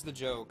Sean. That was the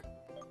joke.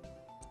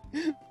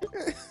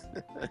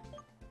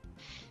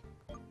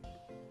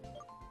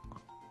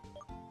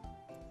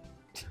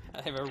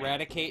 I have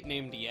Eradicate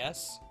named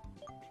Yes.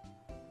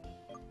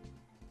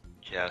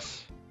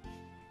 Yes.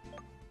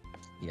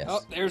 Yes.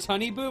 Oh, there's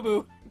Honey Boo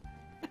Boo.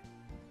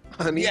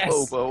 Honey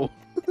Yes. Bobo.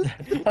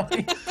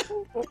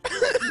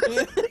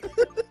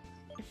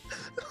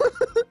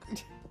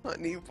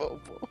 Honey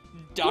Bobo.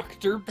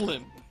 Dr.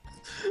 Blimp.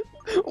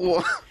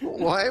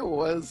 Why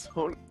was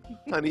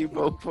Honey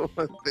Bobo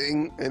a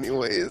thing,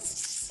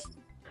 anyways?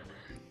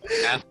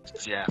 Ask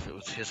Jeff. It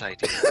was his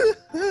idea.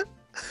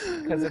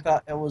 Because I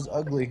thought it was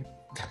ugly.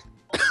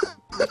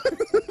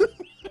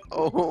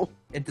 Oh,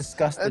 It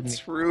disgusted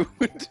that's rude.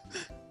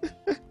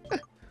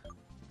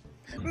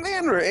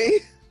 Man Ray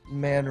me.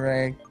 Man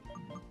Ray.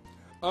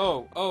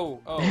 Oh.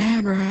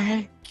 Man,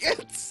 right?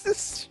 gets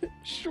his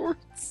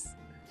shorts.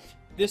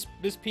 This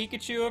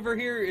Pikachu over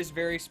here is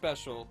very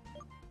special.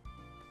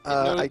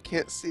 knows- I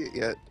can't see it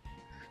yet.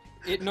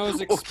 It knows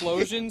Okay.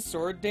 explosion,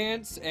 sword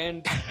dance,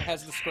 and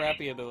has the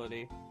scrappy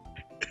ability.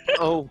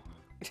 Oh,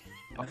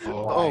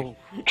 Oh.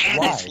 And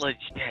Why? it's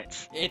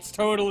legit. It's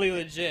totally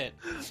legit.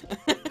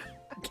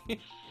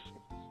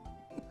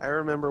 I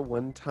remember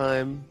one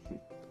time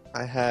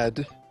I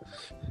had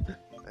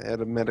a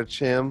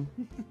Metacham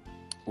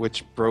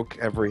which broke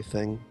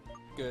everything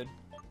Good.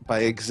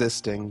 by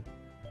existing.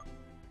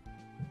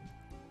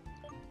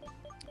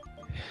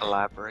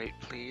 Elaborate,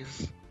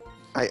 please.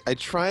 I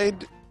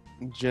tried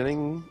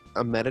genning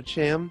a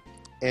Metacham,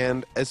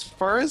 and as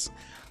far as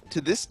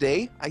to this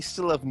day, I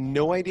still have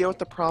no idea what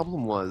the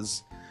problem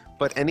was.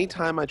 But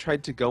anytime I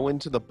tried to go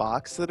into the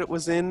box that it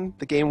was in,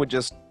 the game would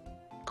just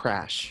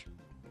crash.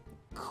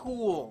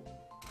 Cool.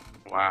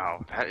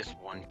 Wow, that is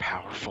one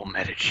powerful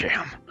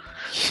Metacham.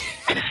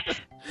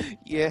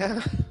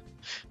 Yeah.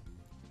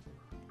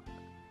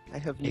 I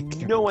have It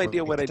can no work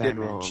idea what I did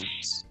wrong.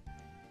 dimensions.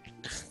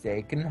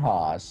 Steak and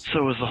Haas.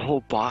 So is the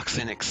whole box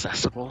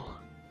inaccessible?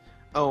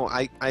 Oh,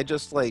 I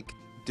just like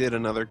did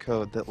another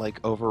code that like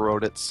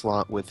overrode its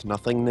slot with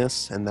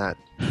nothingness, and that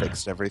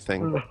fixed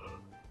everything.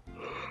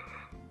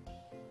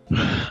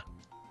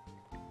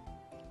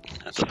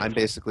 That's I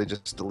basically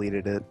just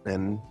deleted it,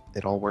 and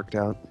it all worked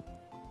out.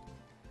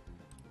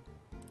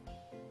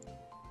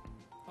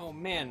 Oh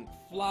man,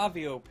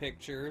 Flavio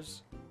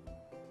pictures.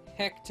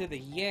 Heck to the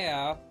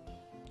yeah.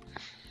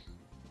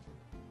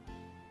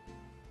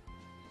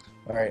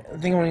 Alright, I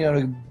think I'm gonna go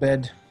to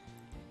bed.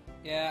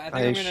 Yeah, I think I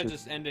I'm gonna should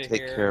just end it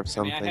take here. care of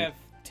I mean, I something. have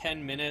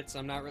 10 minutes.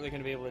 I'm not really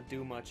gonna be able to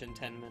do much in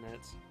 10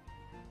 minutes.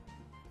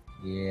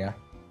 Yeah.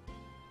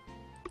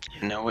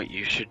 You know what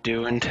you should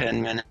do in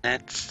 10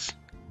 minutes?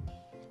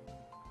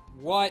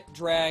 What,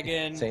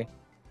 Dragon? See?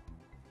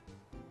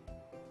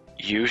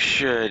 You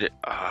should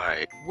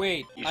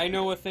Wait, You I should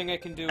know a thing I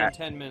can do in 10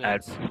 add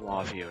minutes.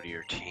 Flavio to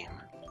your team.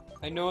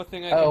 I know a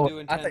thing I Oh, can do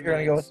in I 10 thought you were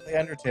gonna go minutes. with the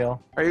Undertale.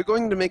 Are you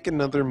going to make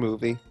another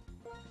movie?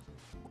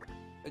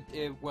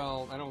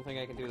 Well, I don't think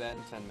I can do that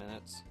in 10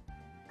 minutes.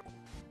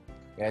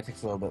 Yeah, it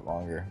takes a little bit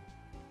longer.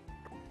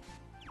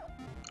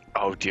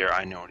 Oh dear,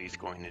 I know what he's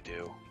going to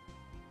do.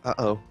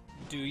 Uh-oh.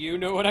 Do you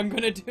know what I'm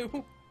gonna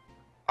do?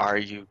 Are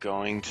you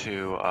going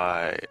to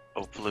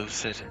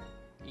Oplucid?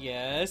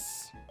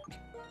 Yes.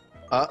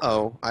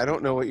 Uh-oh. I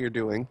don't know what you're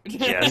doing.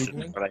 Yes,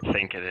 it's what I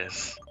think it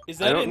is.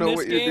 Is I that don't in know this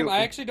what you're game? I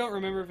doing. actually don't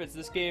remember if it's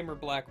this game or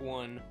Black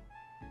 1.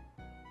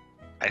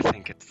 I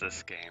think it's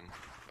this game,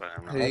 but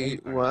I'm not. Hey,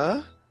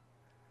 what?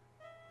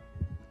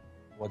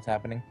 What's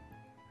happening?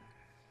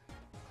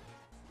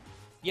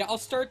 Yeah, I'll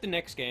start the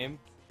next game.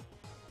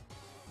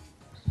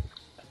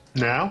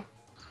 Now?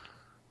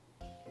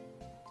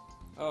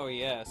 Oh,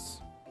 yes.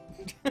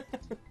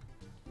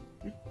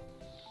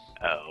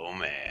 Oh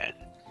man.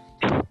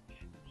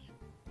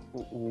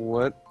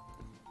 What?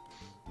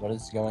 What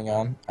is going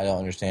on? I don't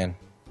understand.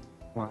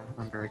 Well,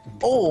 I'm very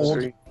confused. Old!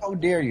 Sorry. How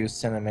dare you,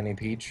 Cinnamony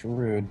Peach?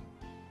 Rude.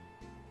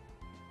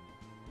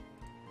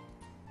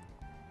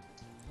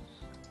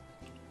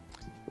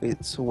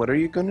 Wait, so what are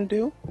you gonna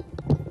do?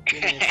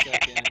 Give me a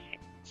second.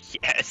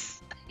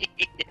 Yes.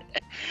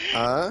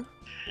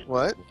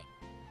 What?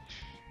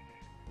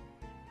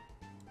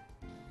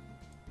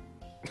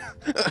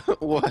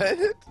 What?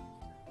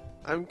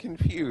 I'm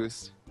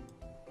confused.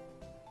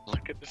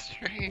 Look at the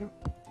stream.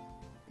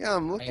 Yeah,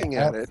 I'm looking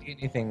I at don't it. see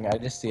anything. I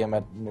just see him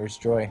at Nurse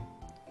Joy.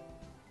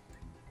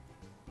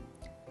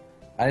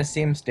 I just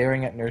see him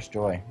staring at Nurse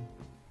Joy.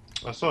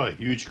 I saw a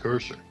huge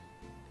cursor.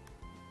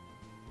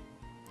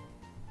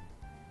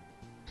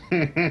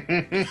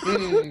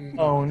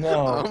 Oh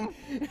no.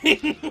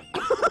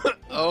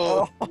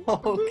 Oh.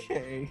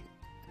 Okay.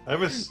 I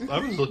was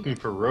looking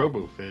for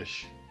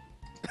Robofish.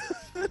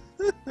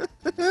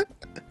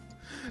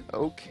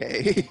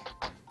 Okay.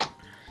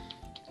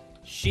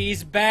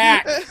 She's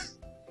back!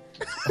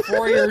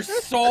 For your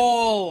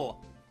soul!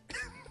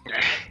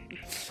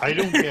 I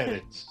don't get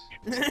it.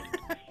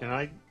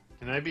 Can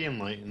I be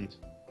enlightened?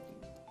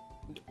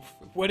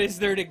 What is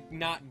there to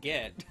not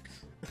get?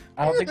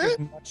 I don't think there's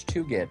much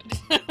to get.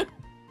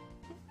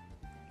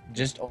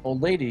 Just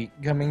old lady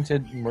coming to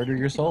murder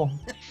your soul.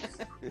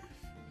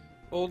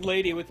 Old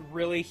lady with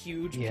really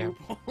huge Yeah.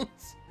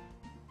 pupils.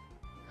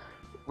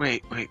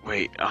 Wait.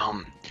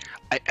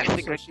 I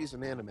think So she's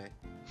an anime.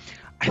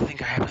 I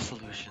think I have a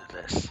solution to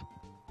this.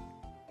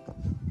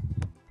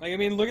 Like, I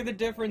mean, look at the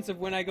difference of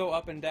when I go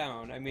up and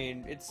down. I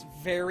mean, it's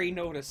very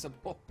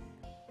noticeable.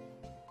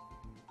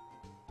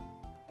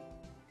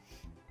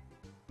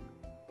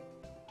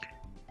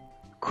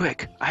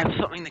 Quick, I have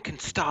something that can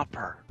stop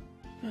her.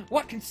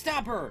 What can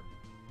stop her?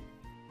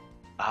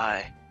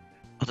 I'll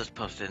just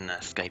post it in the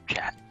Skype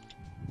chat.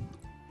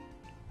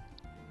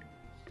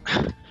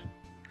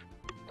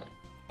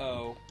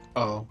 Oh.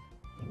 Oh.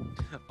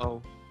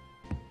 Oh,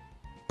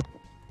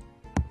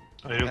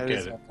 I don't that get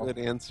is it. a good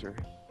answer.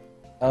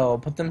 Oh,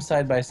 put them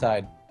side by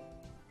side.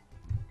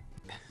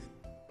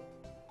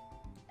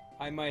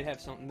 I might have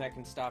something that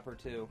can stop her,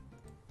 too.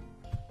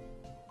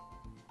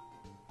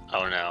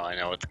 Oh no, I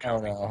know what's Oh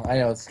coming. no, I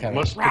know it's I coming.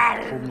 must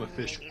have pulled the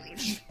fish.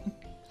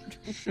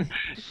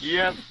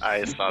 Yep,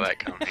 I saw that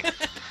coming.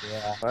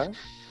 Yeah. What?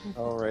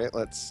 All right,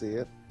 let's see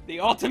it. The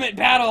ultimate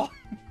battle!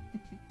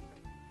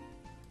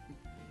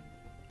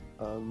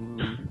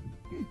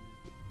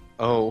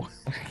 Oh.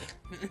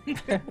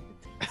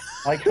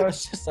 Like how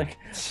it's just like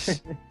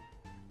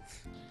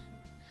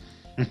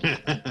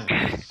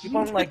keep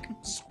on like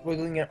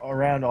squiggling it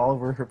around all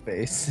over her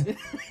face.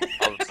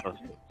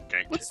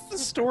 What's the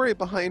story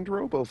behind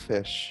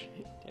Robofish?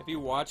 Have you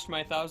watched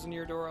my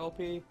 1,000-Year Door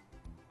LP?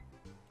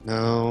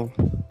 No.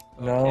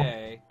 No.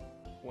 Okay.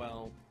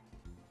 Well,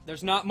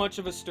 there's not much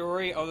of a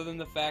story other than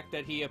the fact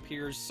that he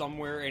appears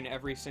somewhere in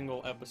every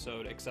single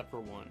episode except for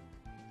one.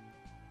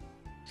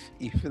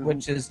 Even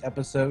Which is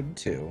episode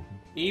 2.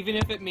 Even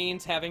if it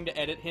means having to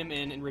edit him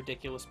in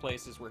ridiculous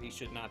places where he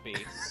should not be.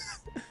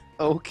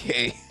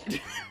 okay.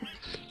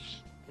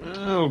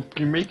 Oh,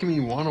 you're making me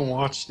want to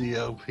watch the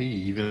LP,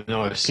 even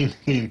though I've seen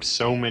the game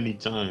so many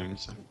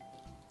times.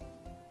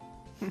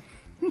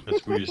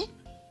 That's weird.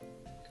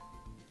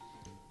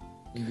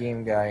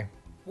 Game guy.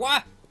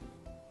 What?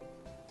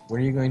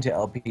 When are you going to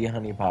LP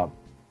Honey Pop?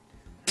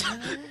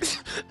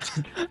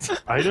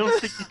 I don't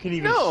think you can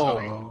even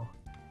No.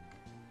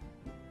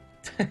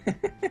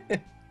 sign.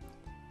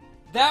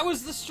 That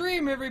was the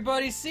stream,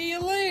 everybody. See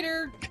you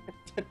later.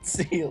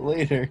 See you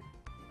later.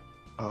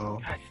 Oh.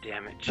 God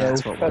damn it,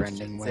 That's No what we're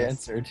questions ending with.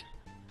 answered.